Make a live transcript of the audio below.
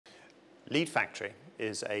Lead Factory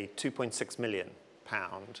is a £2.6 million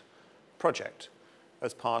project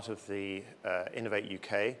as part of the Innovate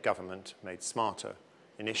UK Government Made Smarter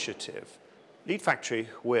initiative. Lead Factory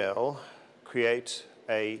will create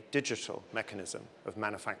a digital mechanism of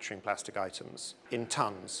manufacturing plastic items in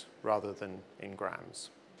tons rather than in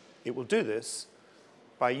grams. It will do this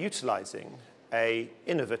by utilizing an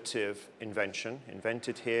innovative invention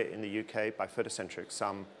invented here in the UK by Photocentric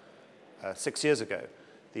some 6 years ago,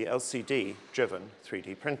 the LCD-driven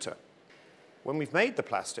 3D printer. When we've made the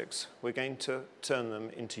plastics, we're going to turn them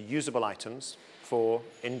into usable items for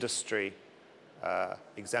industry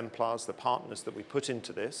exemplars, the partners that we put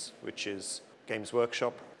into this, which is Games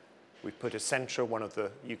Workshop. We've put Essentra, one of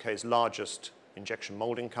the UK's largest injection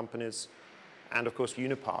molding companies, and of course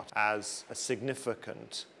UniPart as a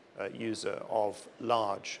significant user of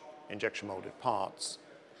large injection molded parts.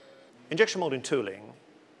 Injection molding tooling,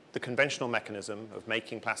 the conventional mechanism of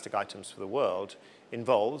making plastic items for the world,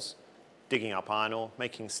 involves digging up iron ore,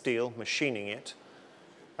 making steel, machining it,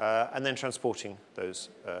 and then transporting those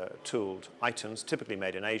tooled items, typically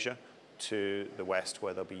made in Asia, to the West,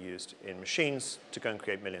 where they'll be used in machines to go and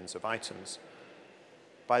create millions of items.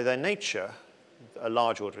 By their nature, a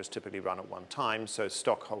large order is typically run at one time, so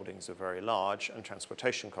stock holdings are very large and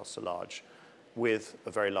transportation costs are large, with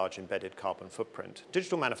a very large embedded carbon footprint.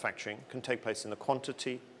 Digital manufacturing can take place in the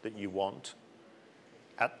quantity that you want,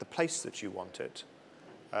 at the place that you want it,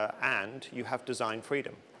 and you have design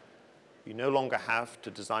freedom. You no longer have to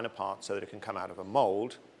design a part so that it can come out of a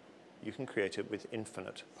mold. You can create it with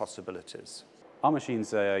infinite possibilities. Our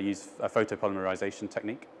machines use a photopolymerization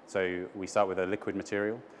technique. So we start with a liquid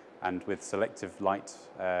material, and with selective light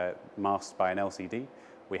masked by an LCD,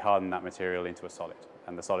 we harden that material into a solid.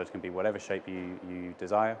 And the solid can be whatever shape you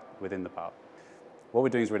desire within the part. What we're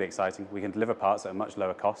doing is really exciting. We can deliver parts at a much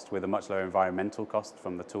lower cost with a much lower environmental cost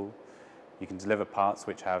from the tool. You can deliver parts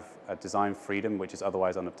which have a design freedom which is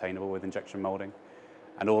otherwise unobtainable with injection molding,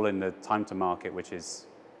 and all in the time to market which is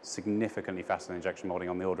significantly faster than injection molding,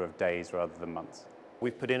 on the order of days rather than months.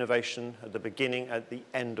 We've put innovation at the beginning, at the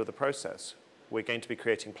end of the process. We're going to be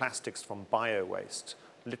creating plastics from bio-waste,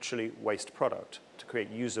 literally waste product, to create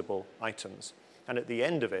usable items. And at the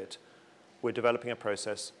end of it, we're developing a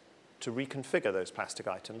process to reconfigure those plastic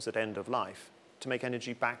items at end of life to make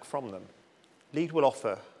energy back from them. LEED will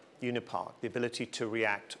offer UniPart the ability to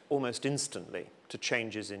react almost instantly to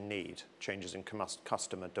changes in need, changes in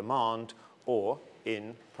customer demand, or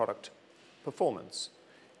in product performance.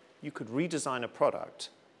 You could redesign a product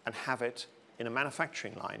and have it in a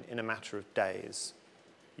manufacturing line in a matter of days.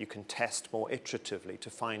 You can test more iteratively to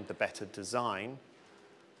find the better design,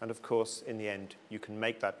 and of course, in the end, you can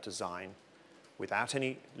make that design without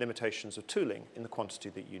any limitations of tooling in the quantity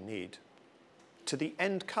that you need. To the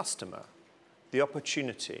end customer, the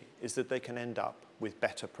opportunity is that they can end up with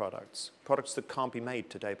better products, products that can't be made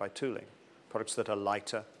today by tooling, products that are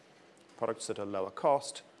lighter, products that are lower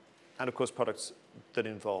cost, and of course products that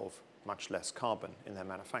involve much less carbon in their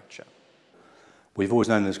manufacture. We've always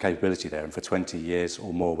known there's capability there, and for 20 years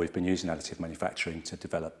or more we've been using additive manufacturing to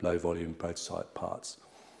develop low volume prototype parts.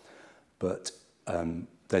 But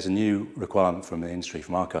there's a new requirement from the industry,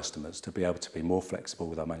 from our customers, to be able to be more flexible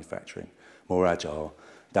with our manufacturing, more agile,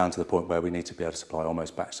 down to the point where we need to be able to supply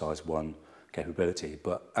almost batch size one capability,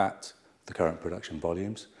 but at the current production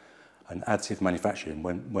volumes. And additive manufacturing,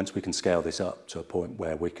 once we can scale this up to a point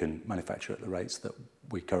where we can manufacture at the rates that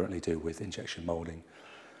we currently do with injection molding,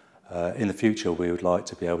 in the future we would like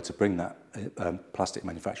to be able to bring that plastic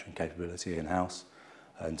manufacturing capability in-house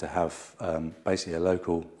and to have basically a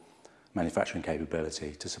local manufacturing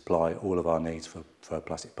capability to supply all of our needs for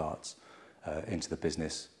plastic parts into the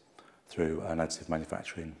business through an additive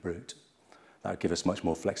manufacturing route. That would give us much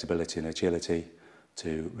more flexibility and agility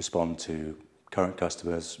to respond to current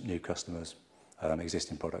customers, new customers,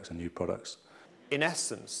 existing products and new products. In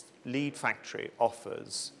essence, Lead Factory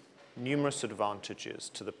offers numerous advantages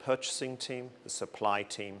to the purchasing team, the supply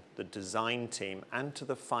team, the design team, and to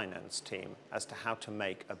the finance team as to how to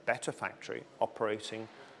make a better factory operating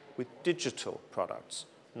with digital products,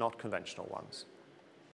 not conventional ones.